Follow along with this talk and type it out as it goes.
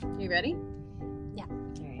You ready? Yeah.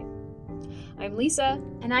 All right. I'm Lisa.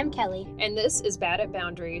 And I'm Kelly. And this is Bad at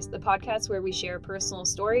Boundaries, the podcast where we share personal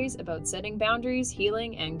stories about setting boundaries,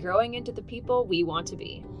 healing, and growing into the people we want to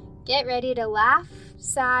be. Get ready to laugh,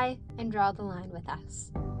 sigh, and draw the line with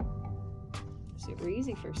us. Super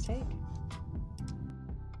easy first take.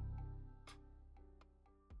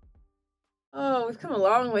 Oh, we've come a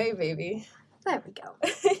long way, baby. There we go.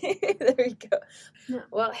 There we go. Yeah.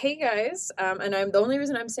 Well, hey guys, and the only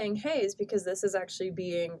reason I'm saying hey is because this is actually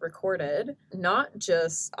being recorded, not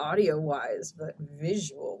just audio-wise, but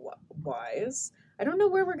visual-wise. I don't know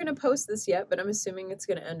where we're going to post this yet, but I'm assuming it's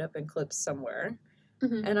going to end up in clips somewhere.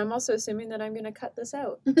 Mm-hmm. And I'm also assuming that I'm going to cut this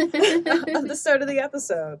out at the start of the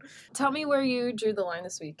episode. Tell me where you drew the line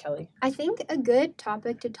this week, Kelly. I think a good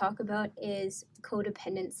topic to talk about is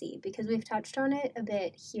codependency, because we've touched on it a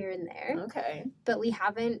bit here and there. Okay. But we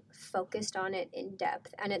haven't focused on it in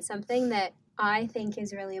depth. And it's something that I think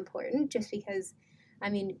is really important just because, I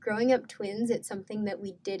mean, growing up twins, it's something that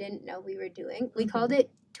we didn't know we were doing. We called it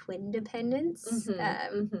twin dependence.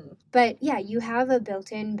 But yeah, you have a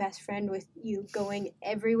built-in best friend with you going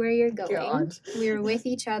everywhere you're going. God. We were with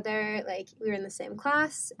each other, like we were in the same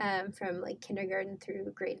class from like kindergarten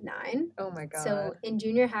through grade 9. Oh my God. So in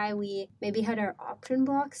junior high, we maybe had our option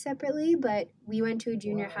blocks separately, but we went to a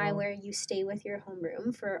junior high where you stay with your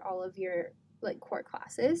homeroom for all of your like core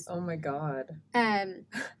classes. Oh my God. I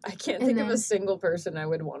can't think of a single person I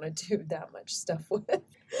would want to do that much stuff with.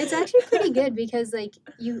 It's actually pretty good because like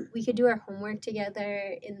we could do our homework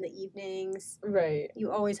together in the evenings. Right.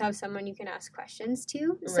 You always have someone you can ask questions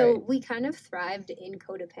to. So we kind of thrived in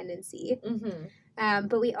codependency.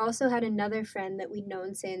 But we also had another friend that we'd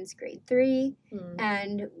known since grade 3.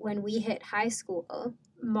 And when we hit high school,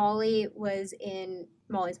 Molly's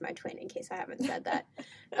my twin, in case I haven't said that.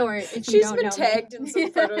 Or if you She's don't been know tagged me. in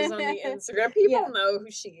some photos on the Instagram. People know who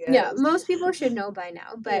she is. Yeah, most people should know by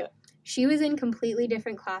now. But she was in completely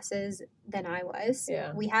different classes than I was.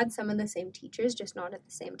 Yeah. We had some of the same teachers, just not at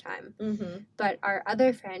the same time. But our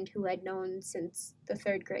other friend, who I'd known since the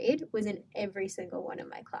 3rd grade, was in every single one of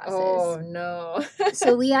my classes. Oh, no.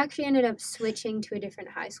 So we actually ended up switching to a different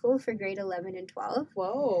high school for grade 11 and 12.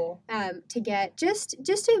 Whoa. To get, just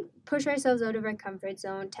to push ourselves out of our comfort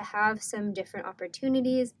zone, to have some different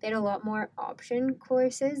opportunities. They had a lot more option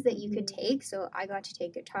courses that you could take. So I got to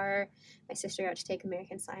take guitar. My sister got to take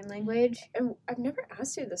American Sign Language. And I've never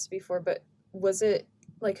asked you this before, but was it,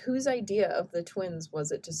 like, whose idea of the twins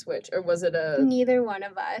was it to switch? Or was it Neither one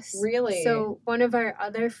of us. Really? So one of our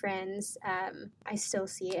other friends, I still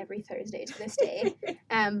see every Thursday to this day.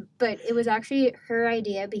 But it was actually her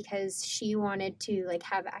idea because she wanted to, like,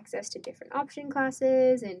 have access to different option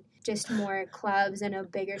classes and just more clubs and a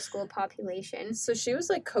bigger school population. So she was,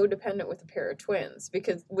 like, codependent with a pair of twins.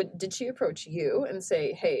 Because did she approach you and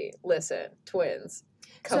say, hey, listen, twins,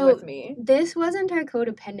 come with me? This wasn't our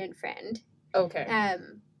codependent friend. Okay.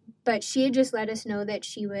 But she had just let us know that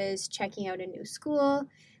she was checking out a new school.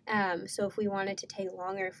 So if we wanted to tag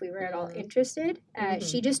along or if we were at all interested,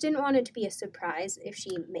 she just didn't want it to be a surprise if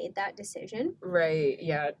she made that decision. Right.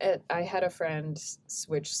 Yeah. I had a friend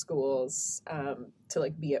switch schools to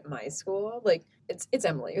like be at my school. Like it's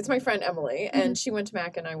Emily. It's my friend Emily, and she went to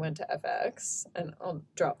Mac and I went to FX, and I'll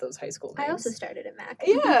drop those high school names. I also started at Mac.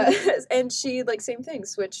 Yeah. And she, like, same thing,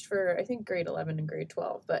 switched for I think grade 11 and grade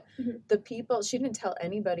 12. But the people, she didn't tell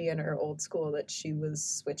anybody in her old school that she was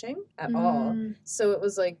switching at all. So it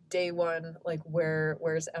was like day one, like,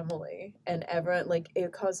 where's Emily? And everyone, like,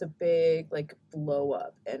 it caused a big, like, blow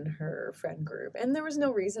up in her friend group, and there was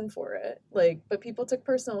no reason for it. Like, but people took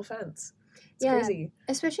personal offense. It's crazy.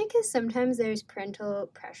 Especially because sometimes there's parental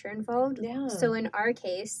pressure involved. Yeah. So in our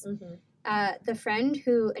case, the friend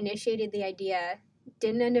who initiated the idea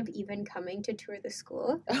didn't end up even coming to tour the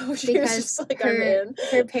school. Oh, she was just like, I'm in.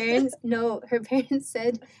 Her parents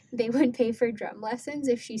said they would pay for drum lessons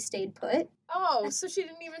if she stayed put. Oh, so she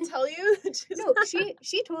didn't even tell you? No,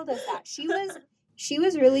 she told us that. She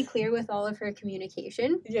was really clear with all of her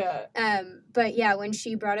communication. Yeah. But yeah, when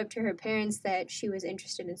she brought up to her parents that she was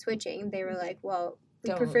interested in switching, they were like, well,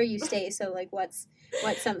 we prefer you stay, so like what's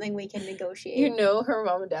something we can negotiate? You know, her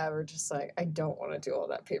mom and dad were just like, I don't want to do all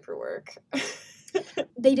that paperwork.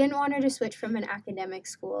 They didn't want her to switch from an academic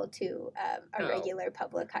school to a regular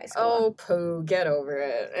public high school. Oh, poo, get over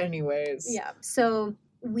it. Anyways. Yeah, so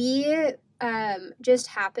we just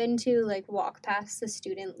happened to like walk past the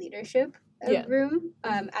student leadership room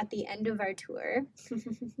at the end of our tour.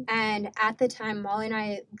 And at the time, Molly and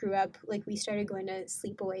I grew up, like, we started going to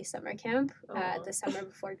sleepaway summer camp the summer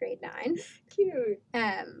before grade 9. Cute.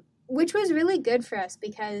 Which was really good for us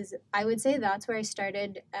because I would say that's where I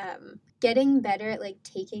started getting better at, like,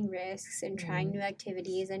 taking risks and trying new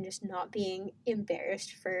activities and just not being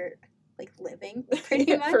embarrassed for, like, living,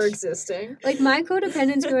 pretty much. For existing. Like, my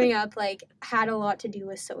codependence growing up, like, had a lot to do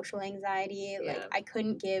with social anxiety. Like, I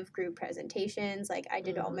couldn't give group presentations. Like, I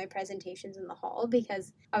did all my presentations in the hall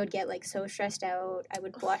because I would get, like, so stressed out. I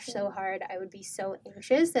would blush so hard. I would be so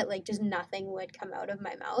anxious that, like, just nothing would come out of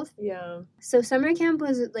my mouth. Yeah. So summer camp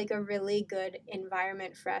was, like, a really good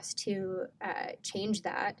environment for us to change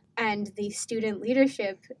that. And the student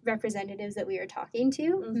leadership representatives that we were talking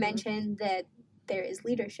to mentioned that there is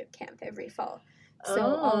leadership camp every fall. So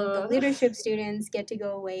all of the leadership students get to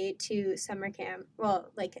go away to summer camp, well,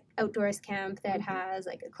 like outdoors camp that has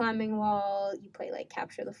like a climbing wall, you play like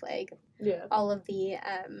capture the flag, all of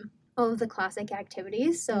the classic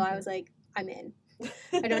activities. So I was like, I'm in.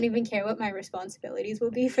 I don't even care what my responsibilities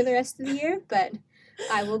will be for the rest of the year, but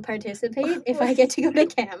I will participate if I get to go to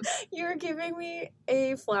camp. You're giving me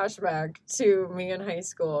a flashback to me in high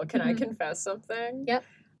school. Can I confess something? Yep.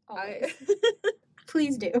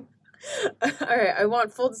 Please do. All right, I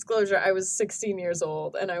want full disclosure. I was 16 years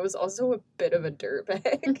old, and I was also a bit of a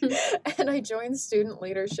dirtbag. And I joined student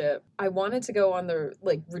leadership. I wanted to go on the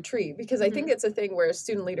like retreat because I think it's a thing where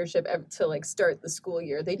student leadership to like start the school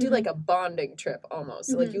year, they do like a bonding trip almost.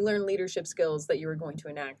 So like you learn leadership skills that you were going to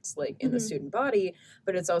enact like in the student body,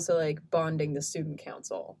 but it's also like bonding the student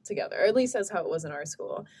council together. Or at least that's how it was in our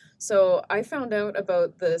school. So I found out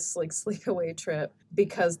about this like sleepaway trip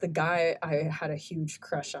because the guy I had a huge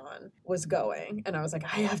crush on was going, and I was like,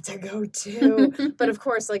 I have to go too. But of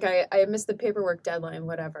course, like I missed the paperwork deadline,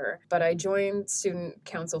 whatever. But I joined student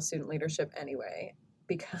council, student leadership anyway,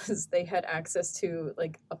 because they had access to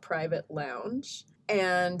like a private lounge.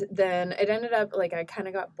 And then it ended up like I kind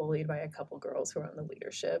of got bullied by a couple girls who were on the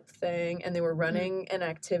leadership thing, and they were running an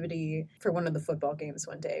activity for one of the football games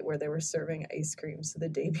one day where they were serving ice creams the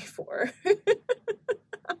day before.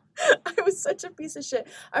 I was such a piece of shit.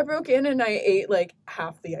 I broke in and I ate like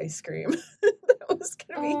half the ice cream that was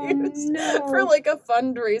going to be used for like a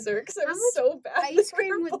fundraiser because I was so bad. Ice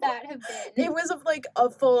cream would that have been? It was of like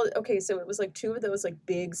a full, okay, so it was like 2 of those like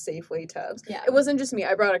big Safeway tubs. Yeah. It wasn't just me.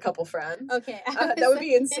 I brought a couple friends. Okay. That would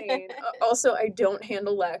be insane. Also, I don't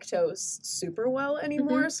handle lactose super well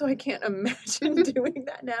anymore, so I can't imagine doing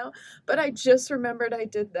that now. But I just remembered I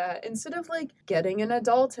did that. Instead of like getting an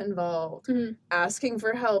adult involved, asking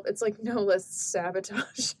for help, it's like, no, let's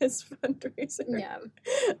sabotage this fundraiser. Yeah.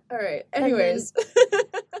 All right. Anyways.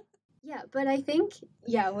 Yeah, but I think,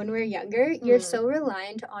 when we're younger, you're so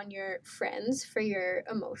reliant on your friends for your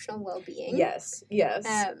emotional well-being. Yes.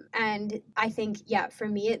 And I think, for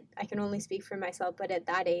me, I can only speak for myself, but at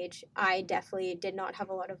that age, I definitely did not have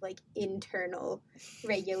a lot of, like, internal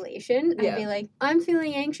regulation. I'd be like, I'm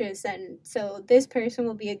feeling anxious, and so this person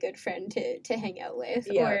will be a good friend to hang out with.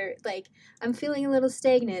 Yeah. Or, like, I'm feeling a little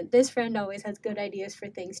stagnant. This friend always has good ideas for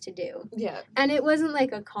things to do. Yeah. And it wasn't,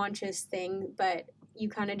 like, a conscious thing, but you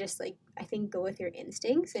kind of just, like, I think go with your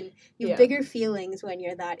instincts, and you have bigger feelings when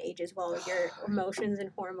you're that age as well. Your emotions and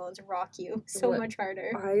hormones rock you so much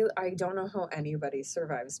harder. I don't know how anybody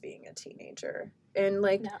survives being a teenager. And,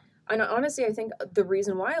 like, and honestly, I think the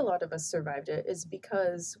reason why a lot of us survived it is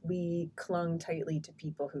because we clung tightly to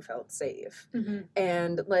people who felt safe.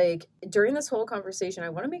 And, like, during this whole conversation, I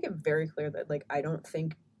want to make it very clear that, like, I don't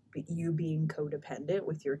think you being codependent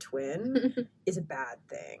with your twin is a bad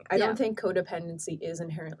thing. I don't think codependency is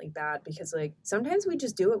inherently bad because, like, sometimes we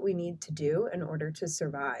just do what we need to do in order to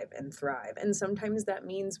survive and thrive. And sometimes that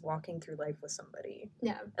means walking through life with somebody.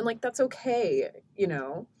 Yeah. And, like, that's okay, you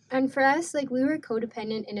know? And for us, like, we were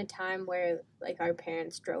codependent in a time where, like, our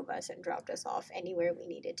parents drove us and dropped us off anywhere we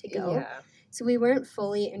needed to go. Yeah. So we weren't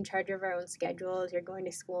fully in charge of our own schedules. You're going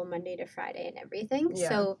to school Monday to Friday and everything. Yeah.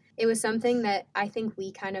 So it was something that I think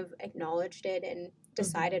we kind of acknowledged it and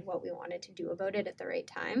decided what we wanted to do about it at the right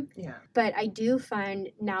time. Yeah. But I do find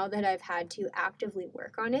now that I've had to actively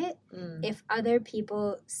work on it, if other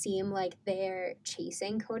people seem like they're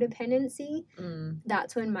chasing codependency,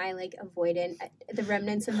 that's when my, like, the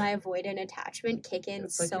remnants of my avoidant attachment kick in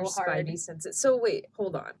it's like so your hard. Spidey senses. So wait,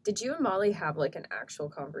 hold on. Did you and Molly have, like, an actual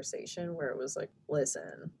conversation where it was like,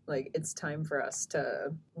 listen, like, it's time for us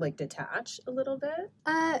to, like, detach a little bit?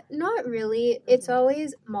 Not really. It's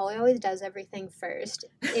always, Molly always does everything first.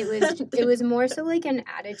 It was more so like an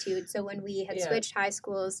attitude. So when we had switched high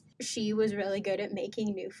schools, she was really good at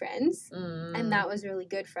making new friends, and that was really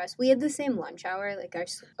good for us. We had the same lunch hour. Like, our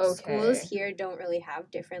schools here don't really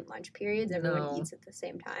have different lunch periods. Everyone eats at the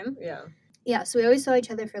same time. Yeah. Yeah, so we always saw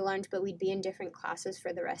each other for lunch, but we'd be in different classes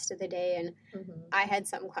for the rest of the day. And I had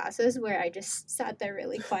some classes where I just sat there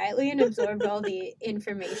really quietly and absorbed all the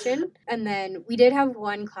information. And then we did have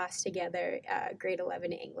one class together, grade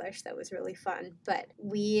 11 English, that was really fun. But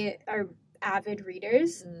we are avid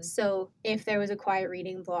readers, so if there was a quiet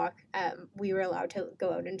reading block, we were allowed to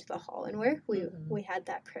go out into the hall and work. We had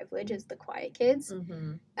that privilege as the quiet kids.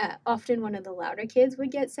 Often one of the louder kids would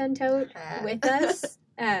get sent out with us.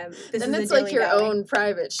 Then it's like your own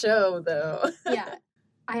private show, though. Yeah.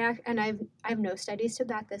 I've no studies to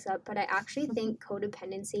back this up, but I actually think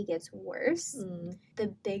codependency gets worse the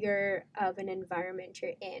bigger of an environment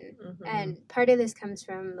you're in. And part of this comes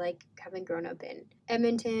from like having grown up in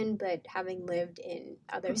Edmonton, but having lived in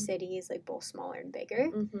other cities, like both smaller and bigger.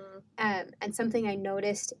 And something I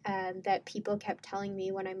noticed that people kept telling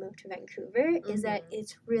me when I moved to Vancouver is that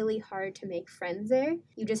it's really hard to make friends there.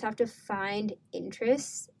 You just have to find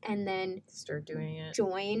interests and then start doing it.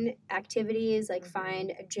 Join activities, like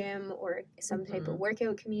find a gym or some type of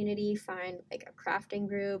workout community, find like a crafting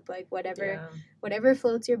group, like whatever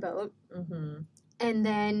floats your boat. And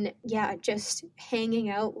then, just hanging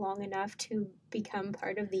out long enough to become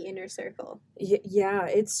part of the inner circle. Yeah,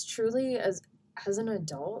 it's truly, as an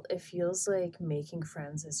adult, it feels like making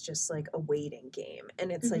friends is just like a waiting game.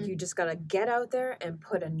 And it's like you just got to get out there and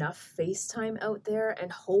put enough FaceTime out there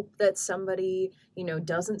and hope that somebody,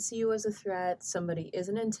 doesn't see you as a threat, somebody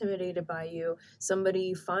isn't intimidated by you,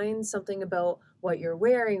 somebody finds something about what you're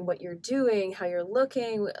wearing, what you're doing, how you're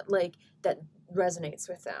looking, like that resonates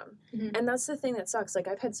with them. And that's the thing that sucks. Like,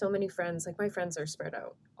 I've had so many friends, like my friends are spread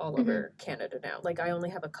out all over Canada now. Like, I only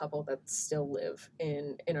have a couple that still live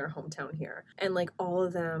in our hometown here. And like all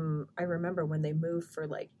of them, I remember when they moved for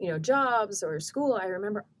like, jobs or school, I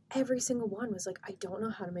remember every single one was like, I don't know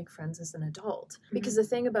how to make friends as an adult. Because the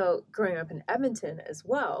thing about growing up in Edmonton as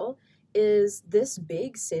well is this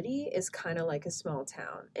big city is kind of like a small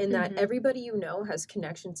town in that everybody has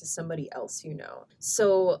connection to somebody else.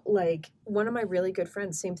 So like one of my really good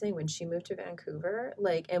friends, same thing when she moved to Vancouver,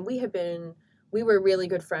 like, and we were really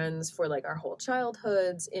good friends for like our whole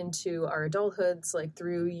childhoods into our adulthoods, like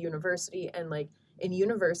through university. And like in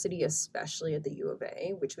university, especially at the U of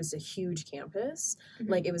A, which was a huge campus,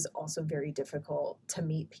 like it was also very difficult to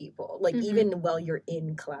meet people. Like even while you're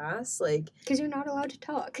in class, like... Because you're not allowed to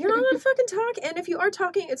talk. You're not allowed to fucking talk. And if you are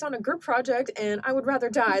talking, it's on a group project, and I would rather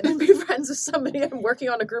die than be friends with somebody I'm working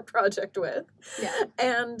on a group project with. Yeah.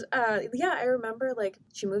 And I remember like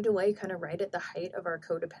she moved away kind of right at the height of our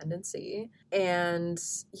codependency. And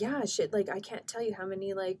like I can't tell you how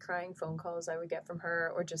many like crying phone calls I would get from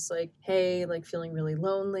her, or just like, hey, like feeling really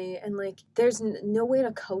lonely. And like there's no way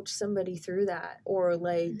to coach somebody through that, or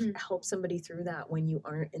like help somebody through that when you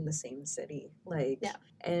aren't in the same city. Like,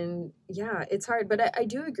 and it's hard. But I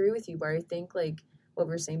do agree with you where I think like what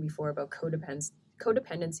we were saying before about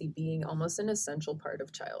codependency being almost an essential part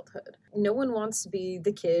of childhood. No one wants to be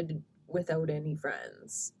the kid without any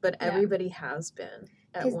friends, but everybody has been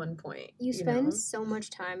at one point. You spend so much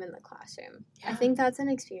time in the classroom. I think that's an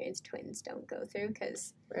experience twins don't go through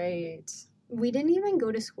because we didn't even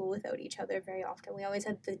go to school without each other very often. We always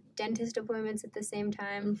had the dentist appointments at the same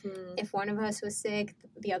time. If one of us was sick,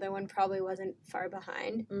 the other one probably wasn't far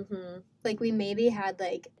behind. Like we maybe had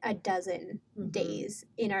like a dozen days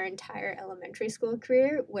in our entire elementary school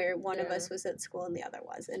career where one of us was at school and the other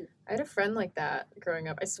wasn't. I had a friend like that growing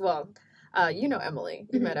up. Emily.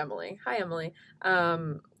 You met Emily. Hi, Emily.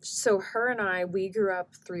 So her and I, we grew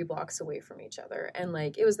up 3 blocks away from each other. And,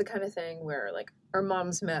 like, it was the kind of thing where, like, our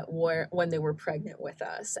moms met when they were pregnant with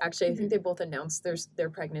us. Actually, I think they both announced their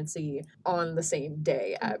pregnancy on the same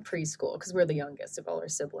day at preschool because we're the youngest of all our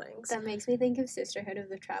siblings. That makes me think of Sisterhood of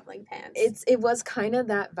the Traveling Pants. It was kind of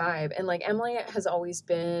that vibe. And, like, Emily has always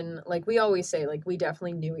been, like, we always say, like, we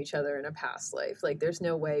definitely knew each other in a past life. Like, there's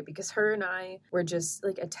no way because her and I were just,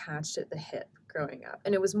 like, attached at the hip growing up.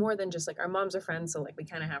 And it was more than just like our moms are friends, so like we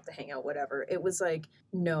kind of have to hang out, whatever. It was like,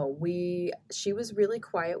 no, she was really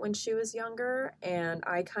quiet when she was younger, and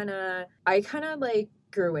I kind of like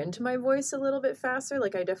grew into my voice a little bit faster.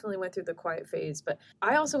 Like I definitely went through the quiet phase, but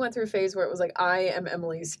I also went through a phase where it was like, I am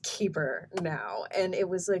Emily's keeper now. And it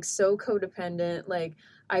was like so codependent. Like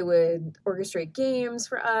I would orchestrate games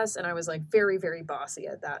for us, and I was like very, very bossy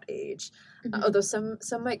at that age. Although some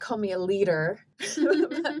might call me a leader,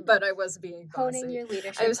 but I was being bossy. Honing your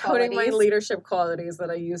leadership I was honing my leadership qualities that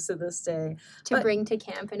I use to this day. To bring to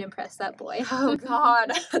camp and impress that boy. Oh,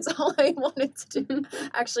 God. That's all I wanted to do.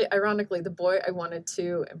 Actually, ironically, the boy I wanted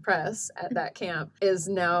to impress at that camp is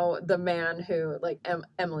now the man who, like,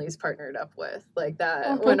 Emily's partnered up with. Like,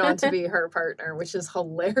 that went on to be her partner, which is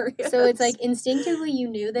hilarious. So it's like instinctively you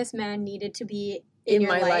knew knew this man needed to be in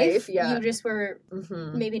your my life. Yeah. You just were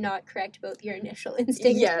maybe not correct about your initial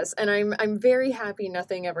instinct. Yes, and I'm very happy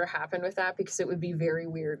nothing ever happened with that, because it would be very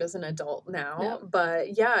weird as an adult now. No.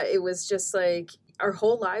 But yeah, it was just like our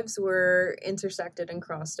whole lives were intersected and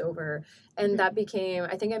crossed over. And that became,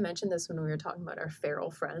 I think I mentioned this when we were talking about our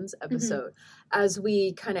feral friends episode, as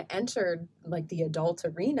we kind of entered like the adult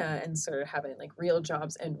arena and started having like real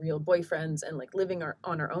jobs and real boyfriends and like living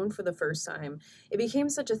on our own for the first time. It became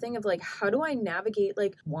such a thing of like, how do I navigate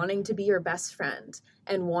like wanting to be your best friend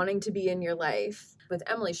and wanting to be in your life? With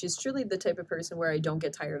Emily, she's truly the type of person where I don't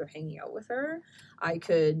get tired of hanging out with her. I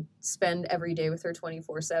could spend every day with her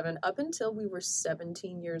 24/7 up until we were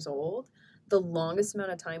 17 years old. The longest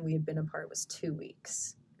amount of time we had been apart was 2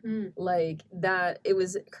 weeks. Like that, it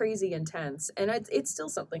was crazy intense. And it's still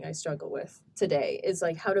something I struggle with today, is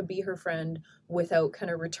like how to be her friend without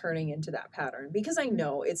kind of returning into that pattern, because I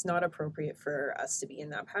know it's not appropriate for us to be in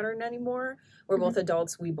that pattern anymore. We're both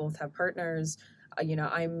adults. We both have partners.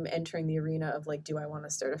 I'm entering the arena of like, do I want to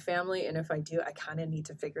start a family? And if I do, I kind of need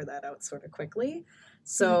to figure that out sort of quickly.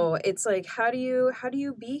 So it's like, how do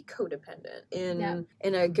you be codependent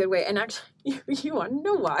in a good way? And actually, you want to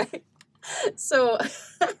know why? So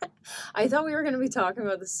I thought we were going to be talking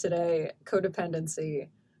about this today, codependency,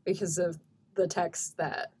 because of the text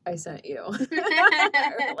that I sent you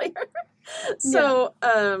earlier. So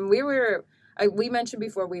we mentioned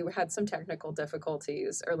before we had some technical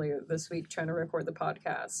difficulties earlier this week trying to record the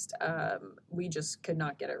podcast. We just could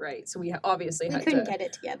not get it right. So we obviously couldn't get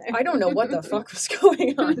it together. I don't know what the fuck was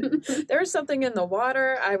going on. There was something in the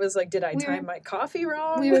water. I was like, did I time my coffee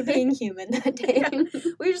wrong? We were being human that day.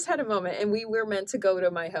 We just had a moment, and we were meant to go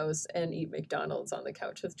to my house and eat McDonald's on the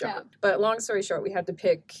couch with John. Yeah. But long story short, we had to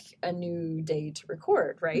pick a new day to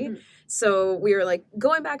record, right? So we were like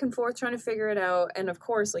going back and forth trying to figure it out. And of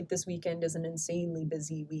course, like this weekend is an insanely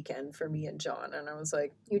busy weekend for me and John. And I was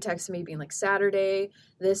like, you texted me being like, Saturday,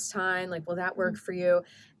 this time, like, will that work for you?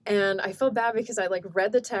 And I felt bad because I like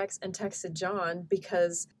read the text and texted John,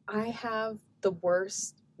 because I have the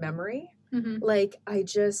worst memory. Like, I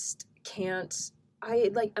just can't,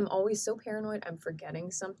 I'm always so paranoid I'm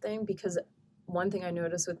forgetting something, because one thing I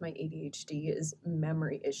noticed with my ADHD is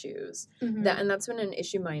memory issues. That's been an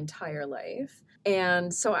issue my entire life.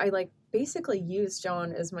 And so I like basically used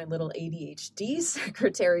John as my little ADHD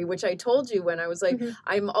secretary, which I told you when I was like,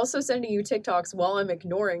 I'm also sending you TikToks while I'm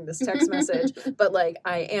ignoring this text message, but like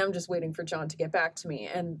I am just waiting for John to get back to me.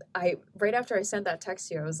 And right after I sent that text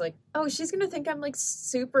to you, I was like, oh, she's gonna think I'm like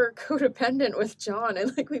super codependent with John,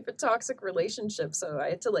 and like we have a toxic relationship. So I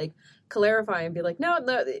had to like clarify and be like, no,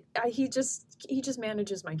 he just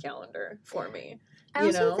manages my calendar for me. I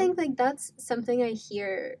also think like that's something I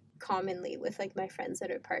hear commonly with like my friends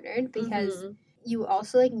that are partnered, because you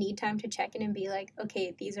also like need time to check in and be like,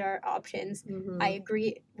 okay, these are our options. I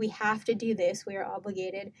agree, we have to do this, we are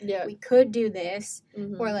obligated. We could do this,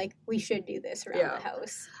 or like we should do this around the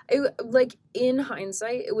house. Like in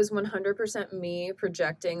hindsight, it was 100% me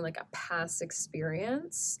projecting like a past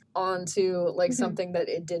experience onto like something that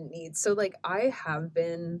it didn't need. So like I have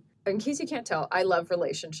been, in case you can't tell, I love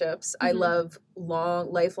relationships. I love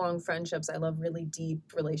lifelong friendships. I love really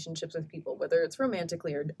deep relationships with people, whether it's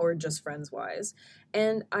romantically or just friends-wise.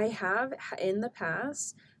 And I have, in the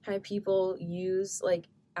past, had people use, like,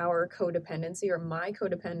 our codependency or my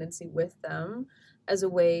codependency with them as a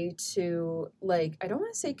way to, like, I don't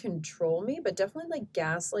want to say control me, but definitely, like,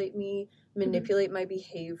 gaslight me, manipulate my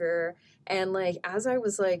behavior. And, like, as I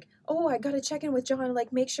was like, oh, I got to check in with John,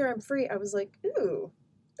 like, make sure I'm free, I was like, ooh.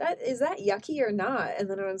 Is that yucky or not? And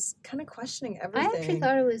then I was kind of questioning everything. I actually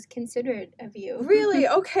thought it was considerate of you. Really?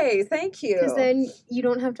 Okay, thank you. Because then you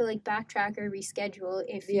don't have to like backtrack or reschedule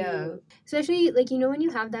if you... Especially like, you know, when you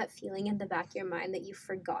have that feeling in the back of your mind that you've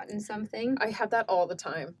forgotten something. I have that all the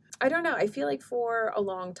time. I don't know. I feel like for a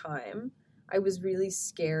long time, I was really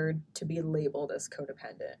scared to be labeled as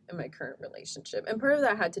codependent in my current relationship. And part of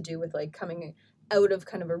that had to do with like coming out of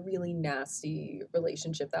kind of a really nasty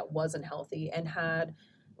relationship that wasn't healthy and had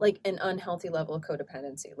like an unhealthy level of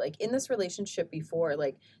codependency. Like in this relationship before,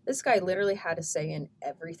 like this guy literally had a say in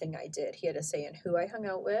everything I did. He had a say in who I hung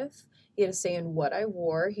out with. He had a say in what I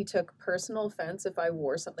wore. He took personal offense if I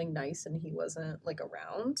wore something nice and he wasn't like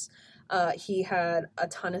around. He had a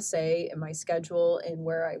ton of say in my schedule, in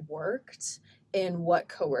where I worked, in what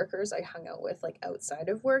coworkers I hung out with, like outside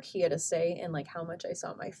of work. He had a say in like how much I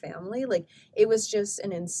saw my family. Like it was just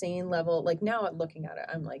an insane level. Like now looking at it,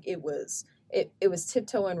 I'm like, it was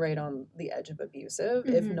tiptoeing right on the edge of abusive,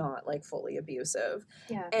 if not like fully abusive.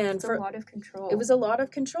 Yeah, and it's a lot of control. It was a lot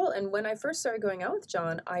of control. And when I first started going out with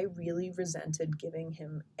John, I really resented giving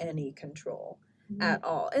him any control. at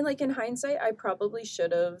all. And like in hindsight, I probably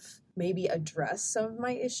should have maybe addressed some of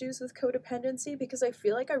my issues with codependency, because I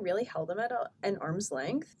feel like I really held him at an arm's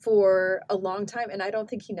length for a long time, and I don't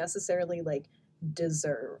think he necessarily like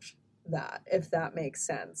deserved that, if that makes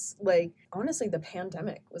sense. Like, honestly, the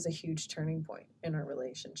pandemic was a huge turning point in our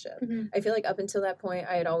relationship. I feel like up until that point,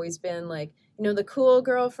 I had always been like, you know, the cool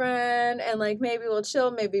girlfriend, and like maybe we'll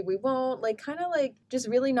chill, maybe we won't, like kind of like just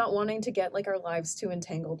really not wanting to get like our lives too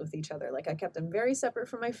entangled with each other. Like I kept him very separate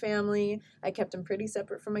from my family, I kept him pretty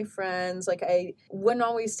separate from my friends. Like I wouldn't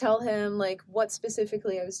always tell him like what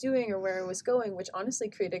specifically I was doing or where I was going, which honestly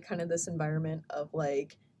created kind of this environment of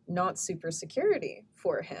like not super security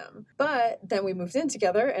for him. But then we moved in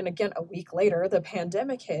together, and again a week later the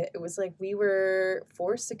pandemic hit. It was like we were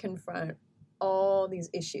forced to confront all these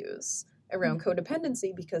issues around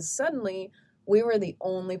codependency, because suddenly we were the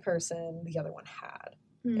only person the other one had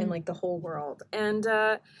in like the whole world. And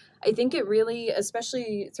I think it really,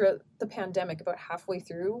 especially throughout the pandemic, about halfway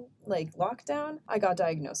through like lockdown, I got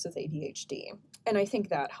diagnosed with ADHD, and I think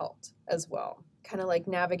that helped as well, kind of like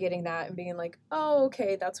navigating that and being like, oh,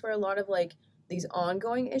 okay, that's where a lot of like these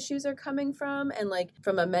ongoing issues are coming from. And like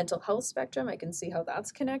from a mental health spectrum, I can see how that's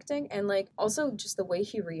connecting. And like also just the way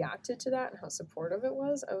he reacted to that and how supportive it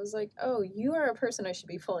was, I was like, oh, you are a person I should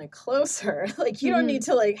be pulling closer. Like you don't need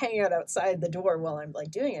to like hang out outside the door while I'm like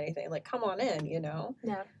doing anything. Like come on in, you know?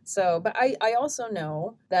 Yeah. So, but I also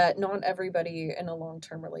know that not everybody in a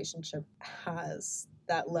long-term relationship has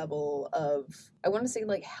that level of, I want to say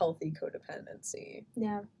like healthy codependency.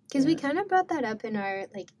 Yeah. Because we kind of brought that up in our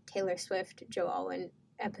like Taylor Swift, Joe Alwyn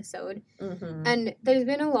episode. And there's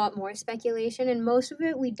been a lot more speculation, and most of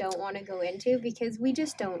it we don't want to go into because we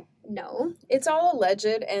just don't know. It's all alleged,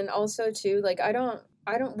 and also too, like we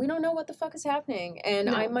don't know what the fuck is happening, and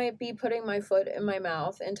I might be putting my foot in my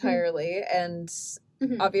mouth entirely, and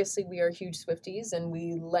obviously we are huge Swifties, and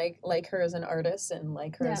we like her as an artist and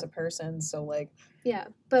like her as a person, so like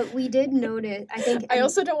but we did notice, I think, I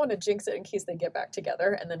also don't want to jinx it in case they get back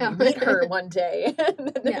together and then we meet her one day and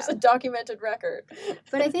then there's a documented record.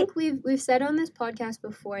 But I think we've said on this podcast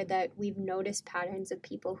before that we've noticed patterns of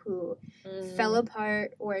people who fell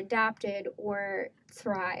apart or adapted or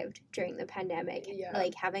thrived during the pandemic,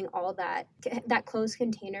 like having all that closed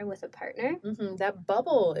container with a partner. That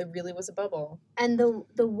bubble, it really was a bubble. And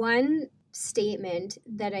the one statement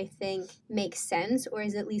that I think makes sense, or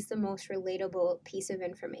is at least the most relatable piece of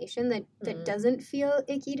information that doesn't feel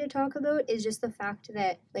icky to talk about, is just the fact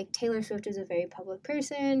that like Taylor Swift is a very public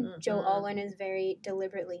person, Joe Alwyn is very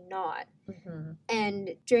deliberately not.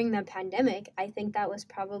 And during the pandemic, I think that was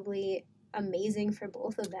probably amazing for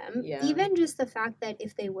both of them. Even just the fact that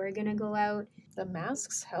if they were gonna go out, the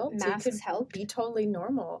masks helped. Masks helped. Be totally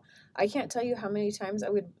normal. I can't tell you how many times I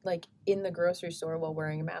would like in the grocery store while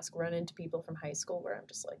wearing a mask run into people from high school where I'm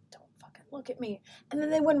just like, don't fucking look at me, and then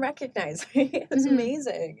they wouldn't recognize me. It's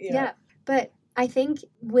amazing. Yeah, but I think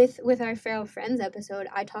with our Feral Friends episode,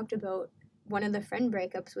 I talked about one of the friend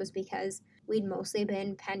breakups was because we'd mostly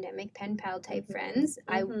been pandemic pen pal type friends.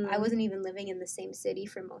 I wasn't even living in the same city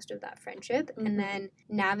for most of that friendship. And then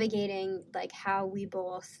navigating like how we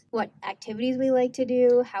both, what activities we like to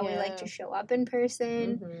do, how we like to show up in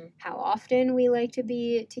person, how often we like to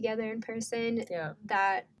be together in person.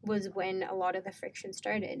 That was when a lot of the friction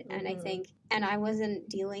started. And I think, and I wasn't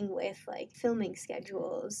dealing with like filming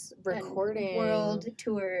schedules, recording, world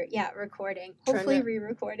tour, recording, hopefully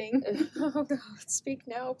re-recording. Oh God, speak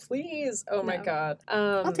now, please. Oh my God.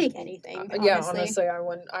 I'll take anything. Honestly,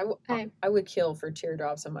 I would kill for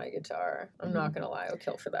teardrops on my guitar. I'm not gonna lie, I would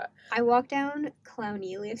kill for that. I walk down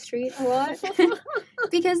Clownelia Street a lot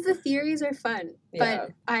because the theories are fun.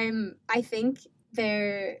 But I think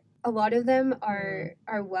a lot of them are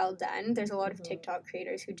well done. There's a lot of TikTok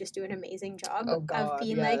creators who just do an amazing job of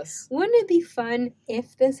being like, wouldn't it be fun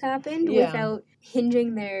if this happened without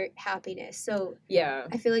hinging their happiness? So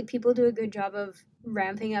I feel like people do a good job of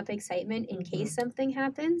ramping up excitement in case something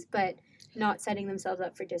happens, but not setting themselves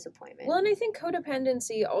up for disappointment. Well, and I think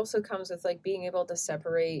codependency also comes with like being able to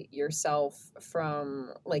separate yourself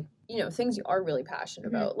from like, you know, things you are really passionate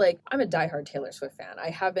about. Like I'm a diehard Taylor Swift fan.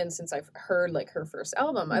 I have been since I've heard like her first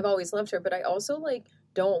album. I've always loved her, but I also like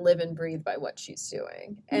don't live and breathe by what she's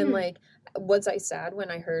doing. And like, was I sad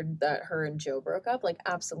when I heard that her and Joe broke up? Like,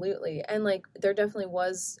 absolutely. And like, there definitely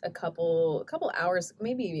was a couple hours,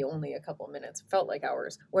 maybe only a couple minutes, felt like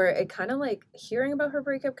hours, where it kind of like hearing about her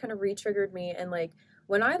breakup kind of re-triggered me. And like,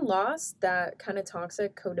 when I lost that kind of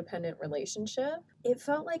toxic codependent relationship, it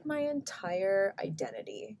felt like my entire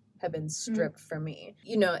identity had been stripped from me.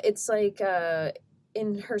 You know, it's like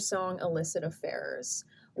in her song Illicit Affairs,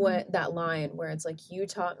 what that line where it's like, you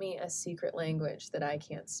taught me a secret language that I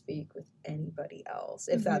can't speak with anybody else,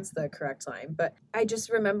 if that's the correct line. But I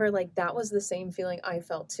just remember, like, that was the same feeling I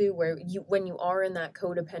felt too, where when you are in that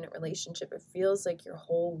codependent relationship, it feels like your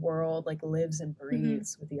whole world like lives and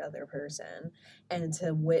breathes with the other person, and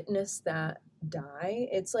to witness that die,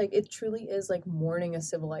 it's like, it truly is like mourning a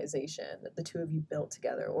civilization that the two of you built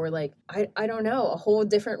together, or like I don't know, a whole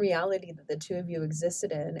different reality that the two of you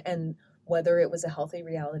existed in, and whether it was a healthy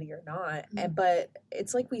reality or not. But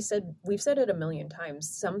it's like we've said it a million times,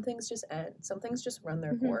 some things just end, some things just run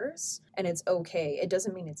their course, and it's okay. It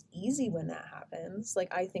doesn't mean it's easy when that happens.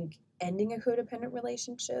 Like, I think ending a codependent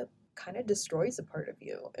relationship kind of destroys a part of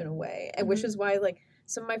you in a way, and which is why, like,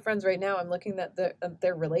 some of my friends right now, I'm looking at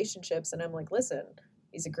their relationships, and I'm like, listen,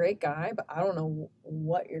 he's a great guy, but I don't know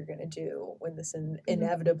what you're going to do when this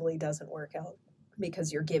inevitably doesn't work out,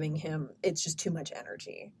 because you're giving him, it's just too much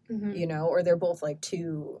energy, you know, or they're both like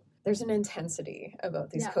there's an intensity about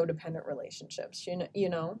these codependent relationships, you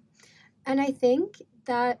know? And I think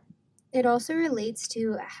that it also relates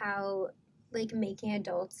to how, like, making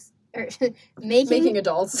adults or making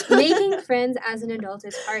adults making friends as an adult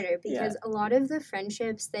is harder, because a lot of the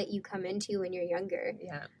friendships that you come into when you're younger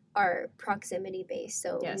are proximity based.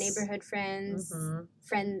 So neighborhood friends,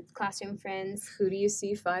 classroom friends. Who do you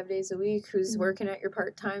see 5 days a week? Who's working at your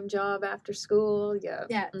part-time job after school?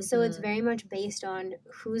 So it's very much based on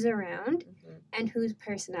who's around and whose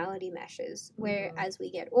personality meshes, where as we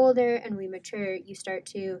get older and we mature, you start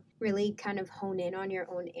to really kind of hone in on your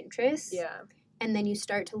own interests. And then you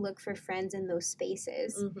start to look for friends in those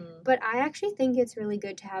spaces. But I actually think it's really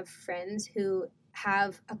good to have friends who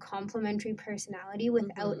have a complementary personality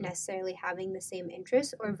without necessarily having the same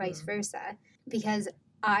interests, or vice versa. Because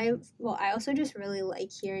I also just really like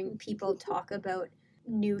hearing people talk about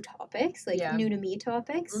new topics, like new to me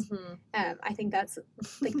topics. I think that's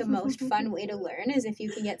like the most fun way to learn, is if you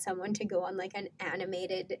can get someone to go on like an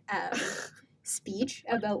animated speech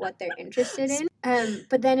about what they're interested in.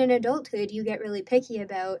 But then in adulthood, you get really picky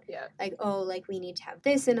about like, oh, like we need to have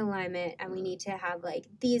this in alignment, and we need to have like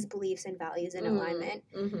these beliefs and values in alignment.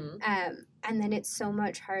 And then it's so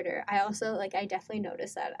much harder. I also, like, I definitely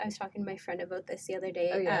noticed that. I was talking to my friend about this the other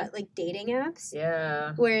day, like dating apps.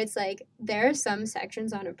 Where it's like, there are some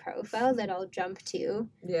sections on a profile that I'll jump to.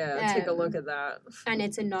 Take a look at that. And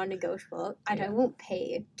it's a non-negotiable. I won't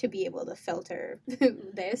pay to be able to filter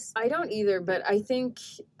this. I don't either, but I think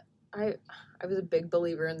I was a big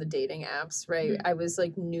believer in the dating apps, right? I was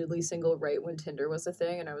like newly single right when Tinder was a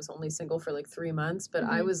thing, and I was only single for like 3 months, but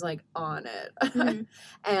I was like on it.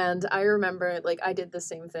 And I remember, like, I did the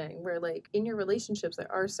same thing where, like, in your relationships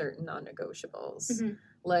there are certain non-negotiables.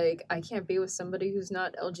 Like, I can't be with somebody who's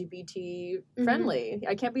not LGBT friendly.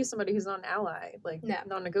 I can't be with somebody who's not an ally. Like,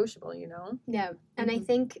 non-negotiable, you know? And I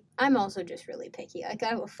think I'm also just really picky. Like,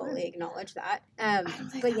 I will fully acknowledge that. I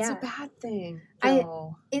don't think that's a bad thing.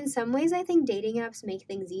 In some ways, I think dating apps make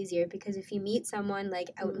things easier, because if you meet someone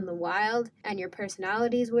like out in the wild and your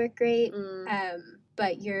personalities work great,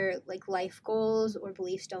 but your like life goals or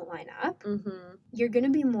beliefs don't line up, you're going to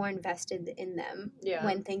be more invested in them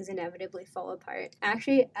when things inevitably fall apart.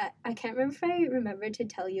 Actually, I can't remember if I remembered to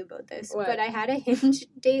tell you about this, but I had a Hinge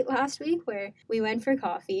date last week where we went for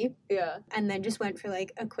coffee and then just went for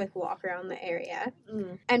like a quick walk around the area.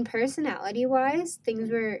 And personality-wise, things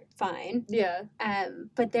were fine.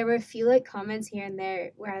 But there were a few like comments here and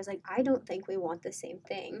there where I was like, I don't think we want the same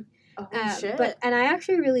thing. Shit. And I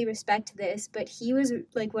actually really respect this, but he was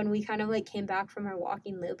like, when we kind of like came back from our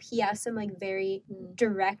walking loop, he asked some like very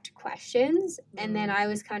direct questions, and then I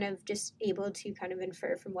was kind of just able to kind of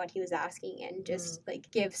infer from what he was asking and just like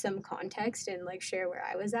give some context and like share where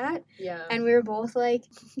I was at. And we were both like,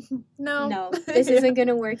 no, this isn't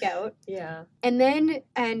gonna work out. And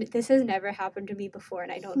this has never happened to me before,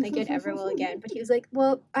 and I don't think it ever will again, but he was like,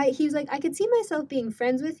 I could see myself being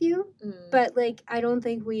friends with you, but like I don't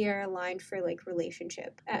think we are aligned for like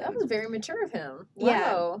relationship. That was very mature of him.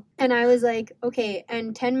 Wow. And I was like, okay,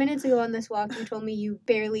 and 10 minutes ago on this walk you told me you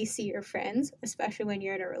barely see your friends, especially when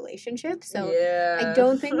you're in a relationship, so I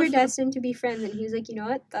don't think we're destined to be friends. And he was like, you know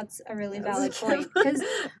what, that's a really valid point, because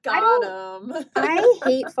I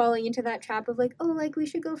hate falling into that trap of like, oh, like we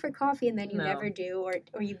should go for coffee, and then you never do,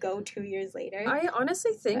 or you go 2 years later. I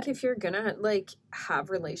honestly think if you're gonna like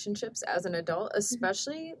have relationships as an adult,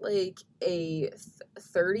 especially like a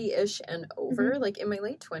 30 30-ish and over, like in my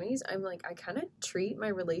late 20s, I'm like, I kind of treat my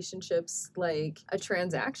relationships like a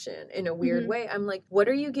transaction in a weird way. I'm like, what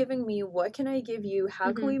are you giving me? What can I give you?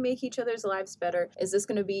 How can we make each other's lives better? Is this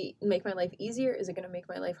going to make my life easier? Is it going to make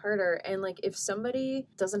my life harder? And like, if somebody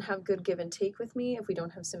doesn't have good give and take with me, if we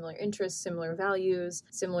don't have similar interests, similar values,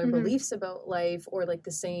 similar beliefs about life, or like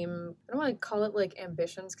the same, I don't want to call it like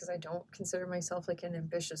ambitions, because I don't consider myself like an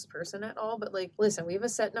ambitious person at all, but like, listen, we have a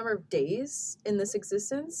set number of days in this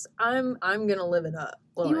existence. I'm gonna live it up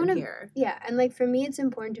while I'm here. Yeah, and like for me, it's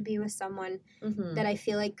important to be with someone that I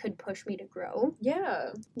feel like could push me to grow.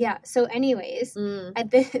 Yeah. So anyways,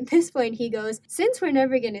 at this point he goes, since we're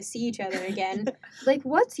never gonna see each other again, like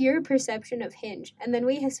what's your perception of Hinge? And then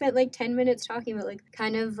we have spent like 10 minutes talking about like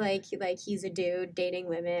kind of like he's a dude dating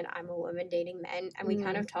women, I'm a woman dating men, and we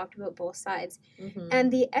kind of talked about both sides.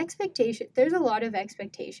 And the expectation, there's a lot of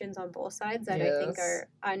expectations on both sides that I think are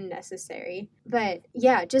unnecessary. But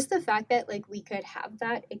yeah, just the fact that like we could have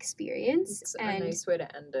that experience it's and a nice way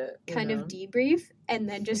to end it. Kind of debrief and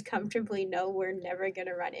then just comfortably know we're never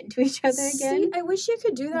gonna run into each other again. See, I wish you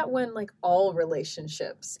could do that when like all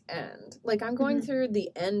relationships end. Like I'm going through the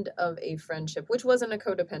end of a friendship, which wasn't a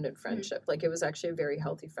codependent friendship. Like it was actually a very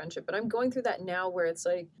healthy friendship. But I'm going through that now where it's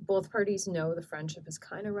like both parties know the friendship has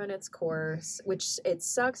kind of run its course, which it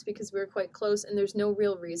sucks because we're quite close and there's no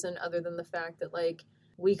real reason other than the fact that like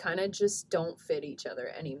we kind of just don't fit each other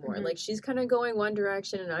anymore. Like she's kind of going one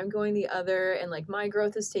direction and I'm going the other, and like my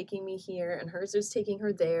growth is taking me here and hers is taking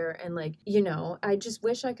her there, and like, you know, I just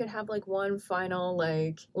wish I could have like one final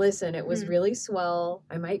like, listen, it was really swell,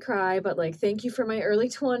 I might cry, but like thank you for my early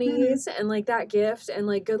 20s and like that gift and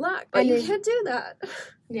like good luck. But you can't do that.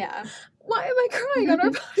 Yeah. Why am I crying on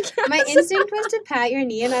our podcast? My instinct was to pat your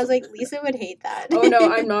knee, and I was like, Lisa would hate that. Oh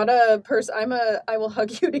no, I'm not a person. I will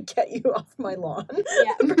hug you to get you off my lawn.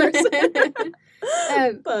 Yeah.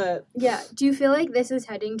 But yeah, do you feel like this is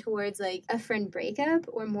heading towards like a friend breakup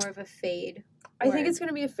or more of a fade? I think it's going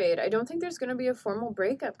to be a fade. I don't think there's going to be a formal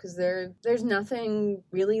breakup because there's nothing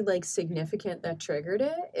really like significant that triggered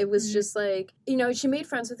it. It was just like, you know, she made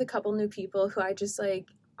friends with a couple new people who I just like,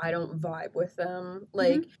 I don't vibe with them.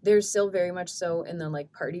 Like, they're still very much so in the,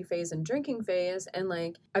 like, party phase and drinking phase. And,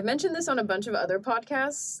 like, I've mentioned this on a bunch of other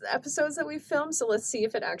podcasts episodes that we've filmed, so let's see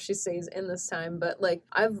if it actually stays in this time. But, like,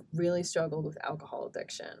 I've really struggled with alcohol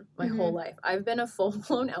addiction my whole life. I've been a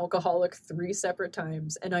full-blown alcoholic 3 separate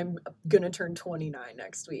times, and I'm gonna turn 29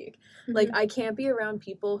 next week. Like, I can't be around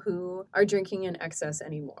people who are drinking in excess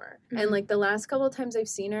anymore. And, like, the last couple of times I've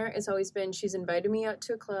seen her, it's always been she's invited me out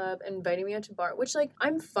to a club, invited me out to a bar, which, like,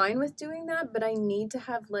 I'm fine with doing that, but I need to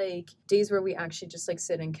have like days where we actually just like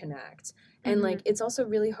sit and connect. And like it's also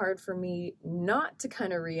really hard for me not to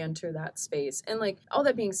kind of re-enter that space. And like all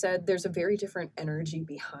that being said, there's a very different energy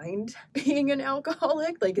behind being an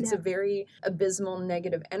alcoholic. Like it's a very abysmal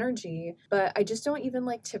negative energy, but I just don't even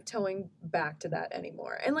like tiptoeing back to that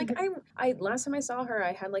anymore. And like I last time I saw her,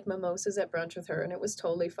 I had like mimosas at brunch with her and it was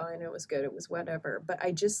totally fine. It was good. It was whatever. But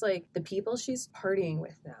I just like the people she's partying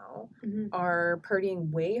with now are partying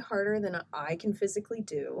way harder than I can physically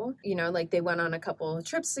do. You know, like they went on a couple of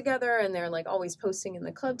trips together and they're like always posting in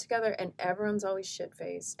the club together and everyone's always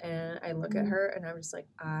shit-faced. And I look at her and I'm just like,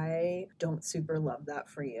 I don't super love that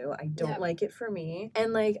for you. I don't like it for me.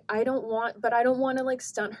 And like, I don't want to like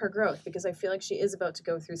stunt her growth because I feel like she is about to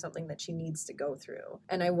go through something that she needs to go through.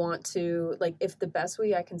 And I want to like, if the best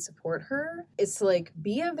way I can support her is to like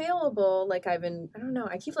be available, like I don't know,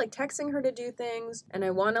 I keep like texting her to do things and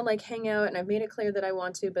I want to like hang out and I've made it clear that I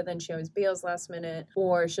want to, but then she always bails last minute,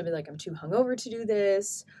 or she'll be like, I'm too hungover to do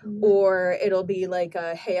this, or it'll be like,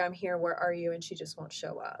 hey, I'm here, where are you? And she just won't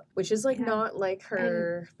show up, which is like not like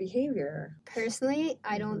her behavior. Personally,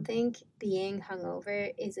 I don't think being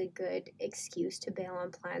hungover is a good excuse to bail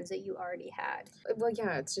on plans that you already had. Well,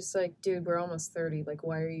 yeah, it's just like, dude, we're almost 30. Like,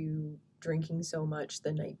 why are you drinking so much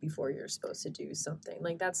the night before you're supposed to do something?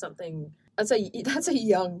 Like, that's a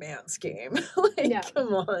young man's game. Like,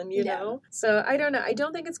 come on, you know? So I don't know. I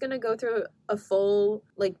don't think it's going to go through a full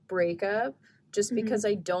like breakup just because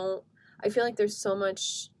I feel like there's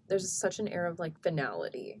such an air of like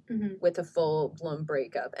finality with a full-blown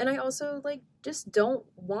breakup. And I also like just don't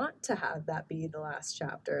want to have that be the last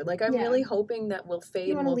chapter. Like I'm really hoping that we'll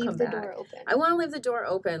fade and we'll come back. I want to leave the door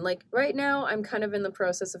open. Like right now I'm kind of in the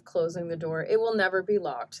process of closing the door. It will never be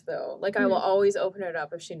locked though. Like I will always open it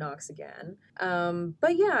up if she knocks again.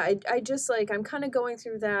 But yeah, I just like, I'm kind of going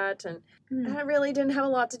through that, and that really didn't have a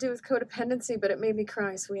lot to do with codependency, but it made me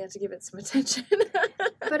cry, so we had to give it some attention.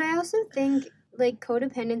 But I also think like,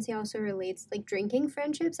 codependency also relates, like, drinking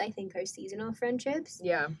friendships, I think, are seasonal friendships.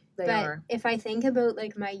 Yeah, they but are. If I think about,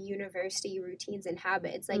 like, my university routines and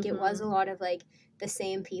habits, like, it was a lot of, like, the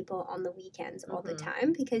same people on the weekends all the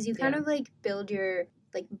time, because you kind of, like, build your,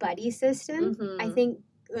 like, buddy system. I think,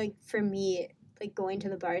 like, for me, like, going to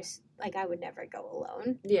the bars, like, I would never go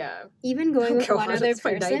alone. Yeah. Even going with one other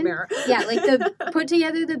person. My nightmare. Yeah, like, put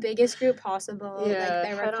together the biggest group possible. Yeah, like,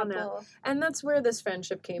 there were a couple. And that's where this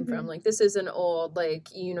friendship came from. Like, this is an old, like,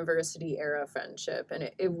 university era friendship. And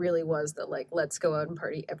it really was that, like, let's go out and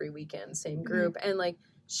party every weekend, same group. And, like,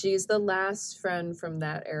 she's the last friend from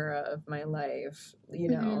that era of my life, you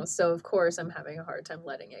know? So, of course, I'm having a hard time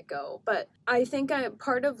letting it go. But I think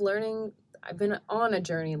part of learning... I've been on a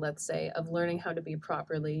journey, let's say, of learning how to be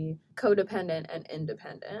properly codependent and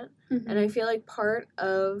independent. And I feel like part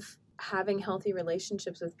of having healthy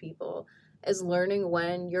relationships with people is learning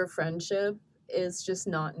when your friendship is just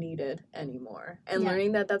not needed anymore. And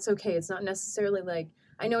learning that that's okay. It's not necessarily like,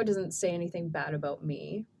 I know it doesn't say anything bad about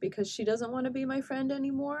me because she doesn't want to be my friend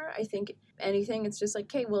anymore. I think anything, it's just like,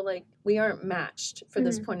 okay, well, like, we aren't matched for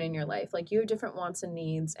this point in your life. Like, you have different wants and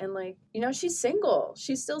needs. And, like, you know, she's single.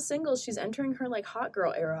 She's still single. She's entering her, like, hot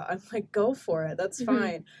girl era. I'm like, go for it. That's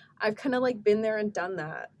fine. I've kind of, like, been there and done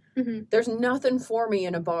that. There's nothing for me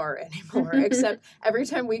in a bar anymore, except every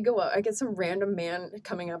time we go out, I get some random man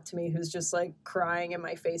coming up to me who's just, like, crying in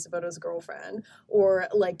my face about his girlfriend, or,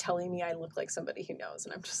 like, telling me I look like somebody he knows,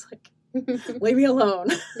 and I'm just like, leave me alone.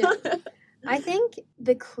 I think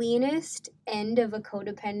the cleanest end of a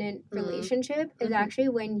codependent relationship is actually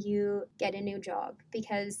when you get a new job,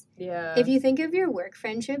 because if you think of your work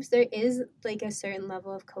friendships, there is, like, a certain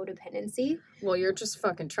level of codependency. Well, you're just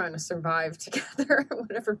fucking trying to survive together,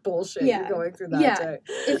 whatever bullshit you're going through that day.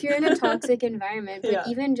 If you're in a toxic environment, but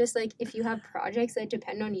even just, like, if you have projects that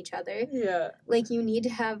depend on each other, like, you need to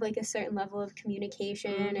have, like, a certain level of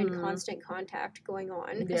communication and constant contact going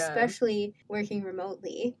on, especially working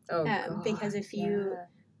remotely. Because if you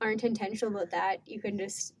aren't intentional about that, you can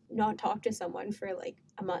just not talk to someone for, like,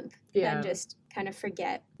 a month and just kind of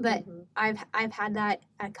forget. But I've had that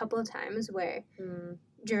a couple of times where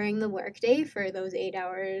during the workday for those 8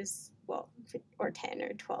 hours, well, or 10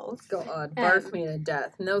 or 12. God, barf me to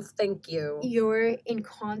death. No, thank you. You're in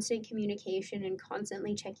constant communication and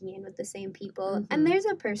constantly checking in with the same people. And there's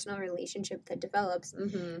a personal relationship that develops.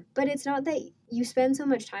 But it's not that you spend so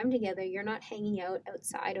much time together. You're not hanging out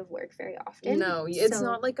outside of work very often. No, it's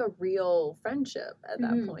not like a real friendship at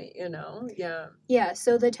that point, you know? Yeah. Yeah,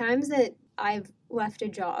 so the times that I've left a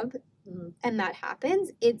job and that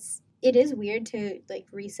happens, it is weird to, like,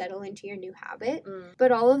 resettle into your new habit,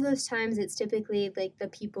 but all of those times it's typically, like, the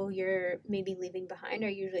people you're maybe leaving behind are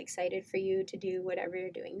usually excited for you to do whatever you're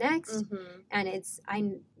doing next, and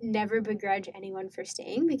I never begrudge anyone for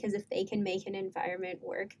staying, because if they can make an environment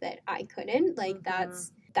work that I couldn't, like,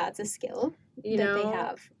 that's a skill that they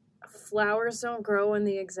have. Flowers don't grow in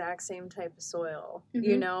the exact same type of soil,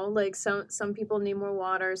 you know, like some people need more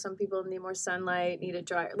water, some people need more sunlight, need it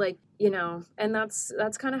dry, like, you know, and that's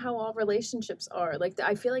kind of how all relationships are. Like,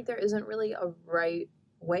 I feel like there isn't really a right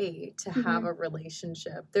way to have a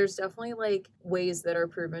relationship. There's definitely, like, ways that are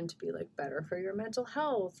proven to be, like, better for your mental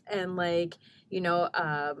health and, like, you know,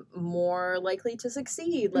 more likely to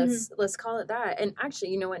succeed. Let's call it that. And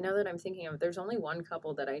actually, you know what, now that I'm thinking of it, there's only one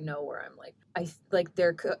couple that I know where I'm like,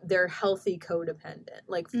 they're healthy codependent,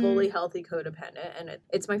 like, fully healthy codependent, and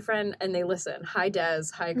it's my friend, and they listen. Hi Des,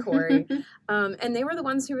 hi Corey. And they were the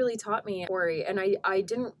ones who really taught me Corey, and I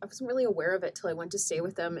wasn't really aware of it till I went to stay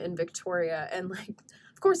with them in Victoria, and, like,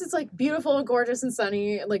 of course, it's, like, beautiful and gorgeous and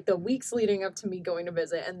sunny, like, the weeks leading up to me going to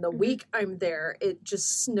visit, and the week I'm there, it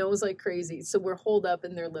just snows like crazy. So we're holed up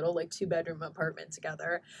in their little, like, 2-bedroom apartment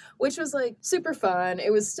together, which was, like, super fun.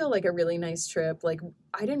 It was still, like, a really nice trip. Like,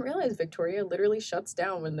 I didn't realize Victoria literally shuts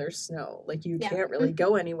down when there's snow. Like, you can't really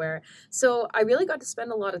go anywhere. So I really got to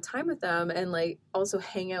spend a lot of time with them and, like, also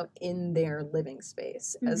hang out in their living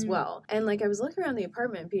space as well. And, like, I was looking around the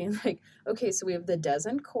apartment being like, okay, so we have the Des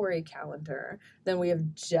and Corey calendar, then we have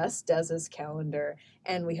just Des's calendar,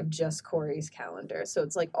 and we have just Corey's calendar. So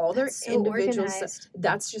it's, like, all their individual stuff.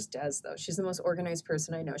 That's just Des, though. She's the most organized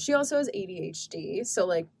person I know. She also has ADHD, so,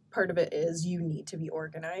 like, part of it is you need to be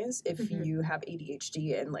organized if you have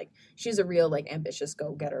ADHD, and, like, she's a real, like, ambitious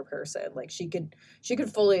go-getter person. Like, she could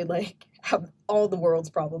fully, like, have all the world's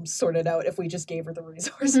problems sorted out if we just gave her the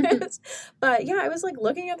resources. But yeah, I was like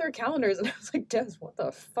looking at their calendars and I was like, Des, what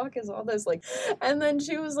the fuck is all this? Like, and then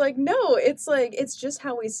she was like, no, it's like, it's just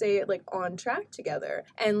how we say it, like on track together.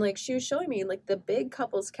 And like, she was showing me like the big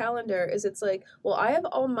couples calendar is it's like, well, I have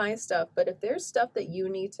all my stuff, but if there's stuff that you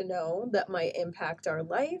need to know that might impact our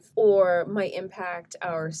life or might impact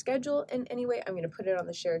our schedule in any way, I'm going to put it on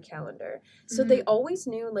the shared calendar. So they always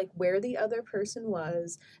knew like where the other person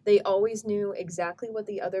was. They always knew exactly what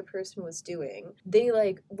the other person was doing. They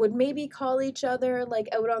like would maybe call each other like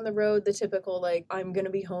out on the road, the typical like, I'm gonna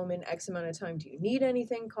be home in X amount of time, do you need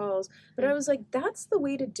anything calls. But I was like, that's the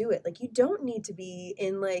way to do it. Like, you don't need to be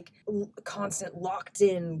in like constant locked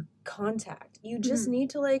in contact. You just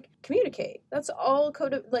need to like communicate. That's all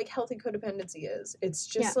like healthy codependency is. It's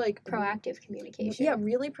just like proactive communication. Yeah,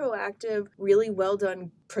 really proactive, really well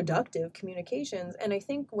done, productive communications. And I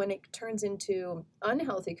think when it turns into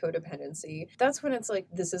unhealthy codependency, that's when it's like,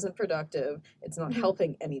 this isn't productive. It's not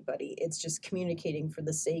helping anybody. It's just communicating for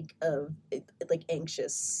the sake of like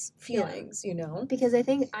anxious feelings, you know? Because I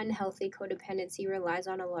think unhealthy codependency relies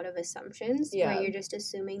on a lot of assumptions where you're just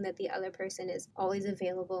assuming that the other person is always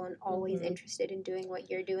available and always interested in doing what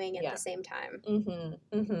you're doing at the same time.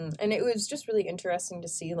 And it was just really interesting to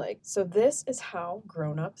see like, so this is how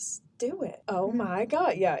grown-ups do it. Oh my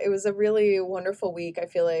God. Yeah, it was a really wonderful week. I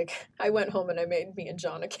feel like I went home and I made me and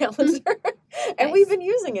John a calendar and we've been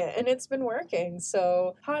using it and it's been working.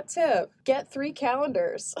 So hot tip, get 3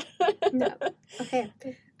 calendars. No. Okay.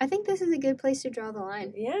 I think this is a good place to draw the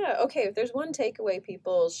line. Yeah. Okay. If there's one takeaway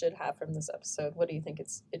people should have from this episode, what do you think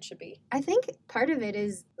it should be? I think part of it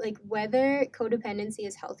is like whether codependency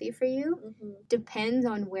is healthy for you depends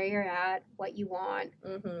on where you're at, what you want,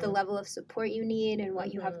 the level of support you need, and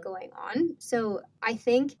what you have going on. So I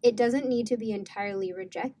think it doesn't need to be entirely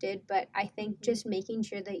rejected, but I think just making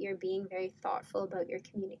sure that you're being very thoughtful about your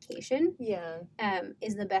communication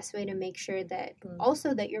is the best way to make sure that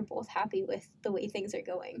also that you're both happy with the way things are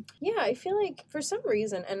going. Yeah, I feel like for some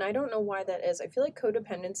reason, and I don't know why that is, I feel like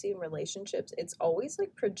codependency in relationships, it's always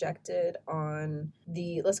like projected on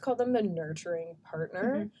the, let's call them the nurturing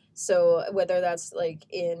partner. So whether that's like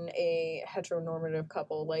in a heteronormative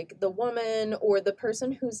couple, like the woman or the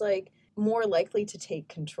person who's like more likely to take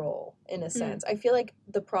control in a sense. I feel like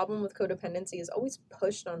the problem with codependency is always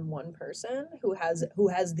pushed on one person who has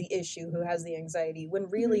the issue, who has the anxiety, when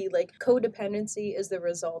really like codependency is the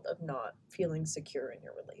result of not feeling secure in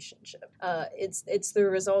your relationship. It's the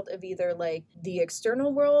result of either like the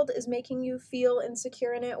external world is making you feel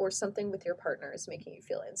insecure in it or something with your partner is making you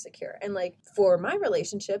feel insecure. And like for my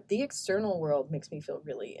relationship, the external world makes me feel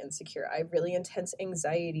really insecure. I have really intense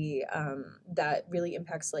anxiety that really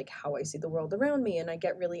impacts like how I see the world around me, and I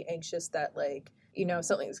get really anxious that like, you know,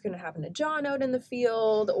 something's going to happen to John out in the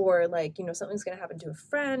field, or like, you know, something's going to happen to a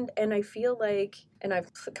friend. And I feel like, and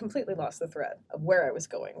I've completely lost the thread of where I was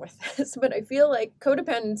going with this, but I feel like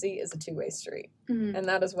codependency is a two-way street. And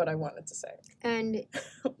that is what I wanted to say. And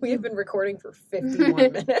we have been recording for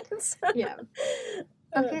 51 minutes.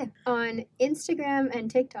 Okay. On Instagram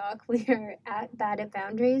and TikTok, we are at Bad at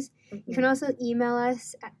Boundaries. You can also email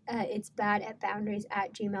us. It's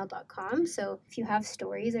badatboundaries@gmail.com. So if you have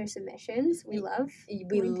stories or submissions, we love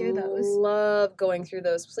going through those. We love going through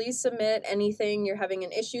those. Please submit anything you're having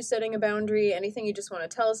an issue setting a boundary, anything you just want to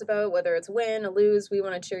tell us about, whether it's win, a lose. We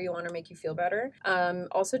want to cheer you on or make you feel better.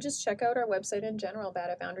 Also, just check out our website in general,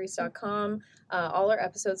 badatboundaries.com. All our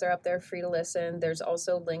episodes are up there, free to listen. There's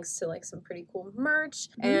also links to like some pretty cool merch.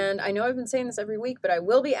 And I know I've been saying this every week, but I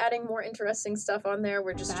will be adding more interesting stuff on there.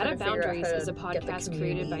 We're just trying to figure out how to is a podcast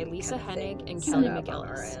created by Lisa Hennig and Kelly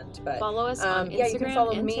McGillis. But, follow us on Instagram you can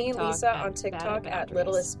follow and me, TikTok Lisa, on TikTok at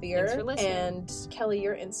Littlest Beer, and Kelly,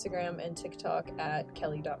 your Instagram and TikTok at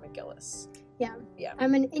kelly.mcgillis. Yeah.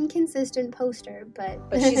 I'm an inconsistent poster, but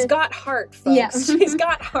she's got heart, folks. Yeah. She's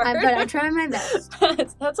got heart. But I try my best.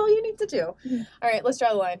 That's all you need to do. All right, let's draw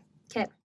the line. Okay.